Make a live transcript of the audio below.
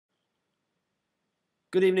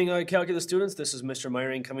Good evening, calculus students. This is Mr.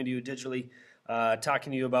 Meyering coming to you digitally,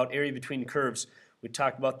 talking to you about area between curves. We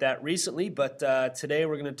talked about that recently, but today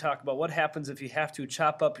we're going to talk about what happens if you have to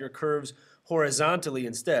chop up your curves horizontally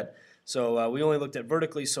instead. So we only looked at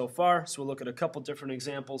vertically so far, so we'll look at a couple different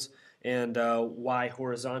examples and why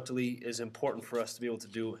horizontally is important for us to be able to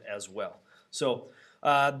do as well. So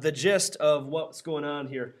the gist of what's going on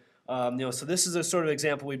here, so this is a sort of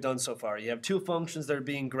example we've done so far. You have two functions that are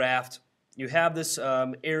being graphed. You have this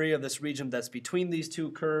area, this region that's between these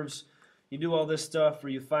two curves. You do all this stuff where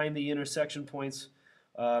you find the intersection points.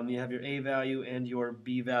 You have your A value and your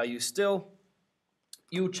B value still.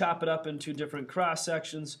 You chop it up into different cross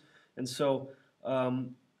sections. And so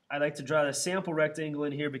I like to draw the sample rectangle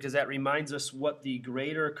in here because that reminds us what the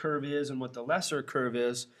greater curve is and what the lesser curve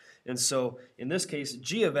is. And so in this case,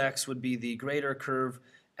 g of x would be the greater curve,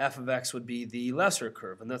 f of x would be the lesser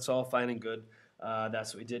curve. And that's all fine and good.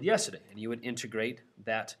 That's what we did yesterday, and you would integrate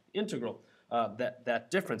that integral, that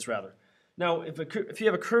difference rather. Now, if you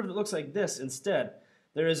have a curve that looks like this instead,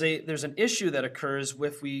 there's an issue that occurs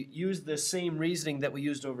if we use the same reasoning that we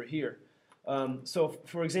used over here. So,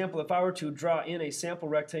 for example, if I were to draw in a sample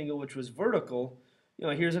rectangle which was vertical,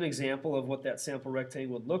 here's an example of what that sample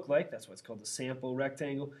rectangle would look like. That's why it's called the sample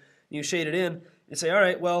rectangle. You shade it in and say, all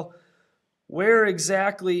right, well, where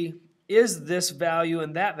exactly is this value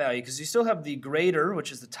and that value? Because you still have the greater,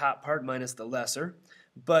 which is the top part, minus the lesser,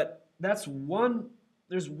 but there's one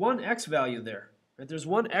x value there. Right? There's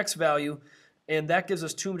one x value, and that gives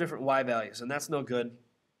us two different y values, and that's no good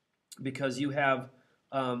because you have,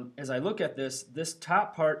 as I look at this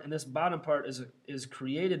top part and this bottom part is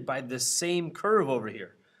created by this same curve over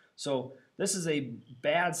here. So this is a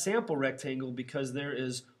bad sample rectangle because there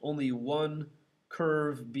is only one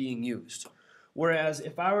curve being used. Whereas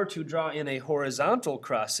if I were to draw in a horizontal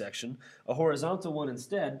cross-section, a horizontal one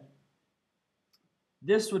instead,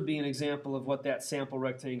 this would be an example of what that sample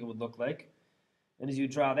rectangle would look like. And as you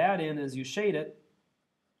draw that in, as you shade it,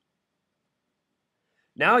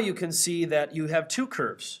 now you can see that you have two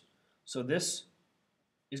curves. So this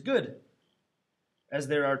is good, as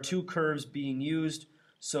there are two curves being used.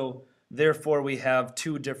 So therefore we have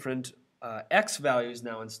two different x values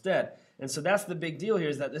now instead. And so that's the big deal here,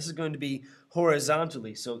 is that this is going to be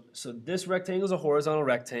horizontally. So this rectangle is a horizontal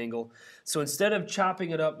rectangle. So instead of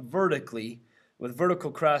chopping it up vertically with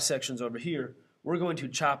vertical cross sections over here, we're going to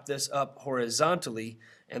chop this up horizontally.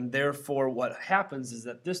 And therefore what happens is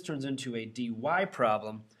that this turns into a dy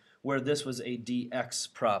problem where this was a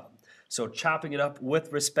dx problem. So chopping it up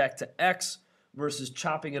with respect to x versus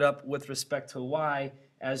chopping it up with respect to y,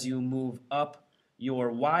 as you move up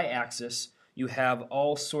your y-axis, you have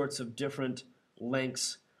all sorts of different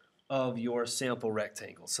lengths of your sample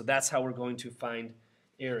rectangle. So that's how we're going to find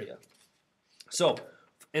area. So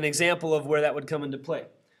an example of where that would come into play.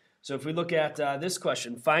 So if we look at this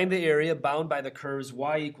question, find the area bound by the curves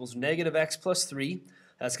y equals negative x plus 3.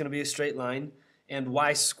 That's going to be a straight line. And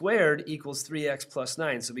y squared equals 3x plus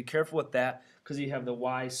 9. So be careful with that because you have the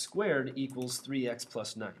y squared equals 3x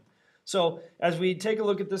plus 9. So as we take a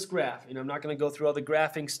look at this graph, I'm not going to go through all the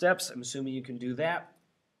graphing steps. I'm assuming you can do that.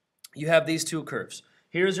 You have these two curves.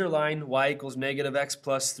 Here's your line, y equals negative x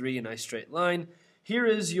plus 3, a nice straight line. Here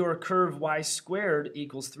is your curve y squared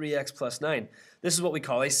equals 3x plus 9. This is what we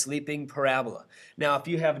call a sleeping parabola. Now, if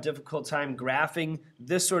you have a difficult time graphing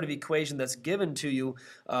this sort of equation that's given to you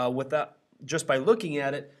just by looking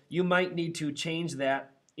at it, you might need to change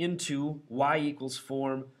that into y equals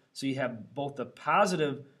form. So you have both the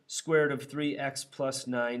positive square root of 3x plus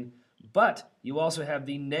 9, but you also have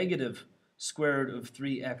the negative square root of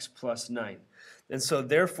 3x plus 9. And so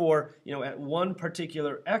therefore, at one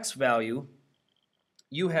particular x value,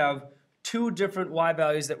 you have two different y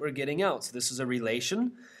values that we're getting out. So this is a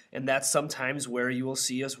relation, and that's sometimes where you will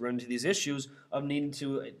see us run into these issues of needing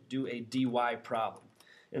to do a dy problem.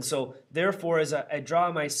 And so therefore, as I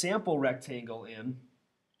draw my sample rectangle in,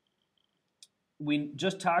 we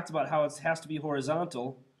just talked about how it has to be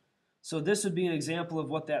horizontal. So this would be an example of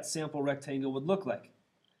what that sample rectangle would look like.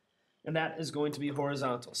 And that is going to be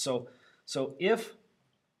horizontal. So if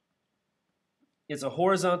it's a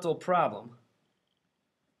horizontal problem,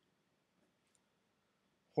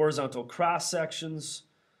 horizontal cross sections,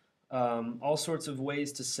 all sorts of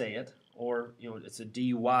ways to say it, or it's a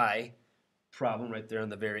dy problem right there on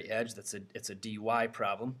the very edge. It's a dy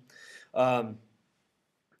problem.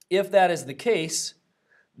 If that is the case,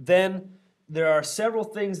 then there are several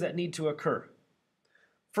things that need to occur.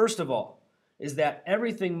 First of all, is that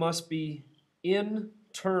everything must be in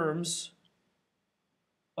terms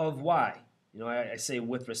of y. I say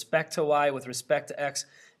with respect to y, with respect to x,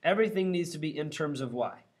 everything needs to be in terms of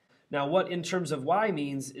y. Now what in terms of y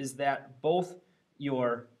means is that both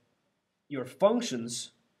your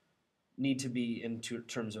functions need to be in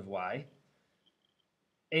terms of y,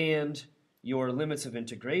 and your limits of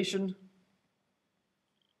integration.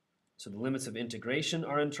 So the limits of integration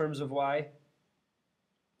are in terms of y.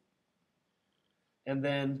 And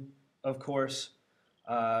then, of course,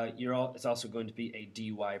 it's also going to be a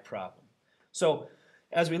dy problem. So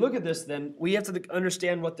as we look at this, then we have to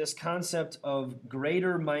understand what this concept of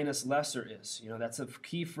greater minus lesser is. That's a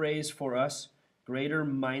key phrase for us, greater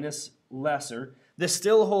minus lesser. This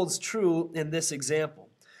still holds true in this example.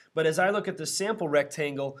 But as I look at the sample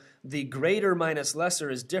rectangle, the greater minus lesser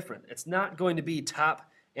is different. It's not going to be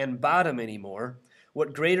top and bottom anymore.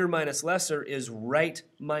 What greater minus lesser is right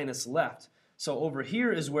minus left. So over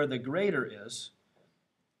here is where the greater is,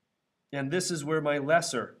 and this is where my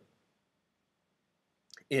lesser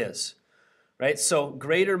is, right? So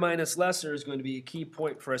greater minus lesser is going to be a key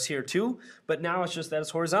point for us here too, but now it's just that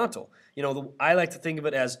it's horizontal. I like to think of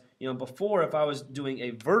it as, before if I was doing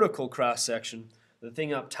a vertical cross section, the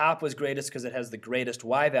thing up top was greatest because it has the greatest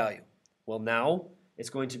y value. Well, now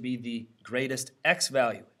it's going to be the greatest x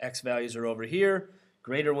value. X values are over here,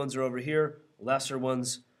 greater ones are over here, lesser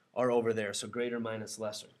ones are over there. So greater minus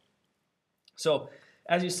lesser. So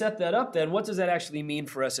as you set that up then, what does that actually mean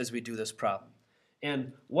for us as we do this problem?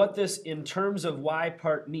 And what this in terms of y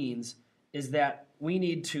part means is that we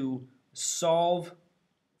need to solve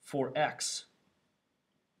for x.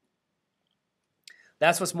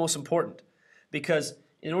 That's what's most important. Because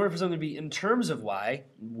in order for something to be in terms of y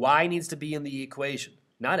needs to be in the equation,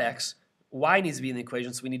 not x. Y needs to be in the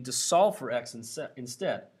equation, so we need to solve for x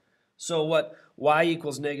instead. So what y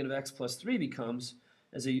equals negative x plus 3 becomes,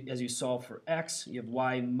 as you solve for x, you have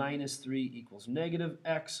y minus 3 equals negative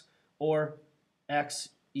x, or x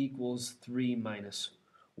equals 3 minus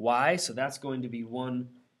y. So that's going to be one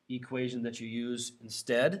equation that you use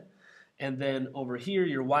instead. And then over here,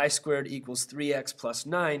 your y squared equals 3x plus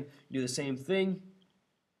 9. You do the same thing.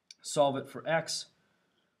 Solve it for x.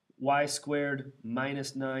 Y squared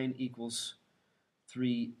minus 9 equals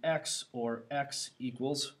 3x, or x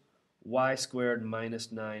equals y squared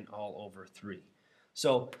minus 9 all over 3.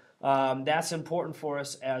 So that's important for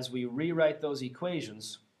us as we rewrite those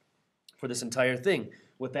equations for this entire thing.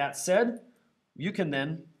 With that said, you can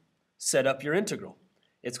then set up your integral.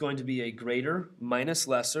 It's going to be a greater minus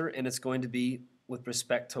lesser, and it's going to be with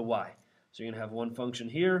respect to y. So you're going to have one function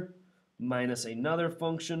here minus another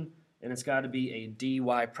function, and it's got to be a dy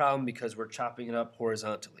problem because we're chopping it up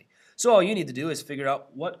horizontally. So all you need to do is figure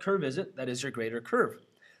out what curve is it that is your greater curve.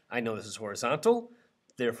 I know this is horizontal,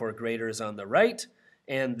 therefore greater is on the right,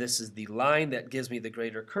 and this is the line that gives me the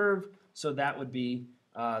greater curve, so that would be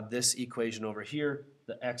this equation over here,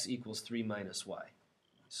 the x equals 3 minus y.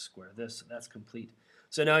 Square this, so that's complete.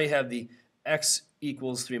 So now you have the x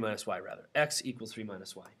equals 3 minus y, rather. X equals 3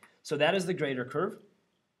 minus y. So that is the greater curve.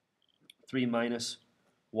 3 minus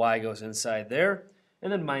y goes inside there.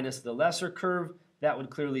 And then minus the lesser curve. That would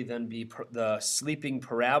clearly then be the sleeping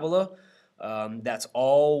parabola. That's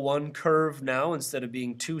all one curve now instead of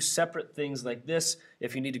being two separate things like this.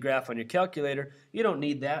 If you need to graph on your calculator, you don't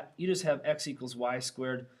need that. You just have x equals y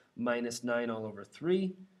squared minus 9 all over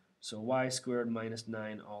 3. So y squared minus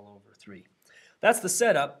 9 all over 3. That's the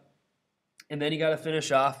setup, and then you got to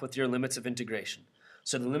finish off with your limits of integration.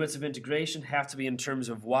 So the limits of integration have to be in terms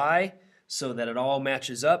of y so that it all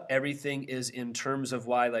matches up. Everything is in terms of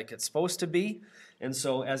y like it's supposed to be. And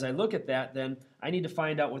so as I look at that, then I need to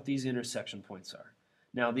find out what these intersection points are.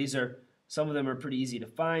 Now some of them are pretty easy to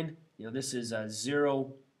find. This is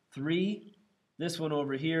 0, 3. This one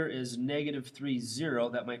over here is negative 3, 0.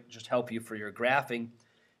 That might just help you for your graphing.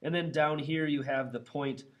 And then down here you have the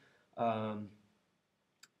point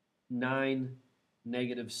 9,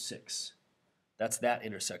 negative 6. That's that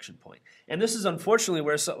intersection point. And this is unfortunately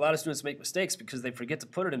where a lot of students make mistakes because they forget to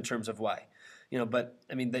put it in terms of y. But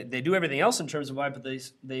I mean, they do everything else in terms of y, but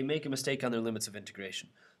they make a mistake on their limits of integration.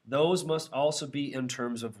 Those must also be in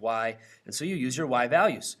terms of y, and so you use your y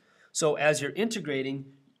values. So as you're integrating,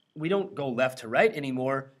 we don't go left to right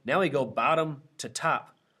anymore. Now we go bottom to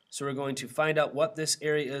top. So we're going to find out what this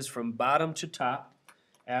area is from bottom to top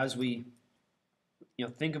as we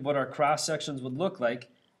think of what our cross sections would look like.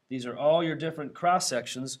 These are all your different cross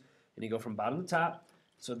sections, and you go from bottom to top.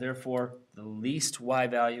 So therefore, the least y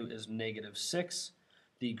value is negative 6.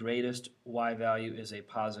 The greatest y value is a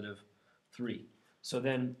positive 3. So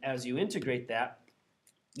then, as you integrate that,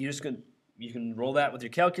 you can roll that with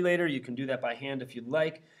your calculator. You can do that by hand if you'd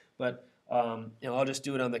like, but I'll just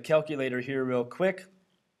do it on the calculator here real quick.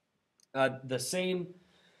 The same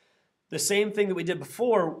thing that we did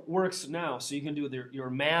before works now. So you can do your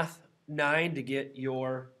math 9 to get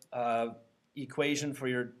your equation for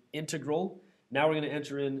your integral. Now we're going to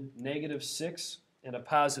enter in -6 and a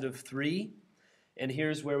 +3. And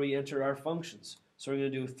here's where we enter our functions. So we're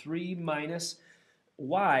going to do 3 minus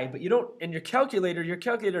y, but you don't, in your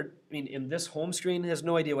calculator, I mean, in this home screen has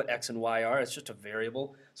no idea what x and y are. It's just a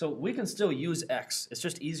variable. So we can still use x. It's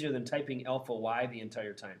just easier than typing alpha y the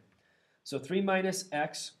entire time. So 3 minus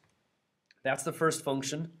x, that's the first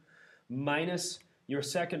function, minus your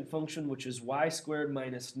second function, which is y squared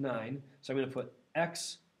minus 9. So I'm going to put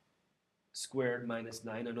x squared minus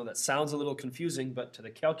 9. I know that sounds a little confusing, but to the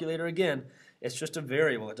calculator, again, it's just a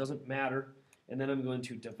variable. It doesn't matter. And then I'm going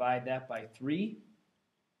to divide that by 3.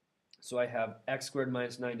 So I have x squared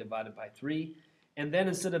minus 9 divided by 3. And then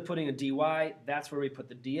instead of putting a dy, that's where we put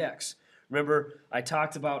the dx. Remember, I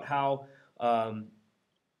talked about how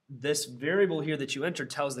this variable here that you enter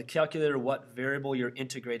tells the calculator what variable you're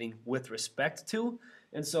integrating with respect to.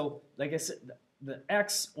 And so, like I said, the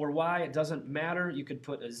x or y, it doesn't matter. You could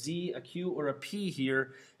put a z, a q, or a p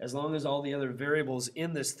here as long as all the other variables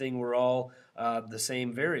in this thing were all the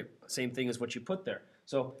same variable, same thing as what you put there.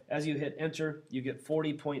 So as you hit enter, you get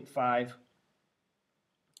 40.5.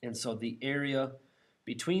 And so the area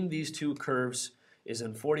between these two curves is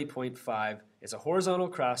in 40.5. It's a horizontal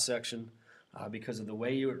cross section. Because of the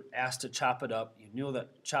way you were asked to chop it up, you knew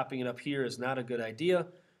that chopping it up here is not a good idea.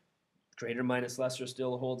 Greater minus lesser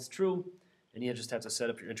still holds true, and you just have to set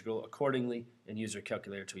up your integral accordingly and use your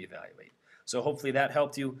calculator to evaluate. So hopefully that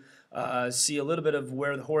helped you see a little bit of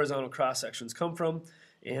where the horizontal cross sections come from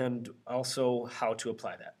and also how to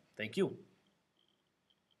apply that. Thank you.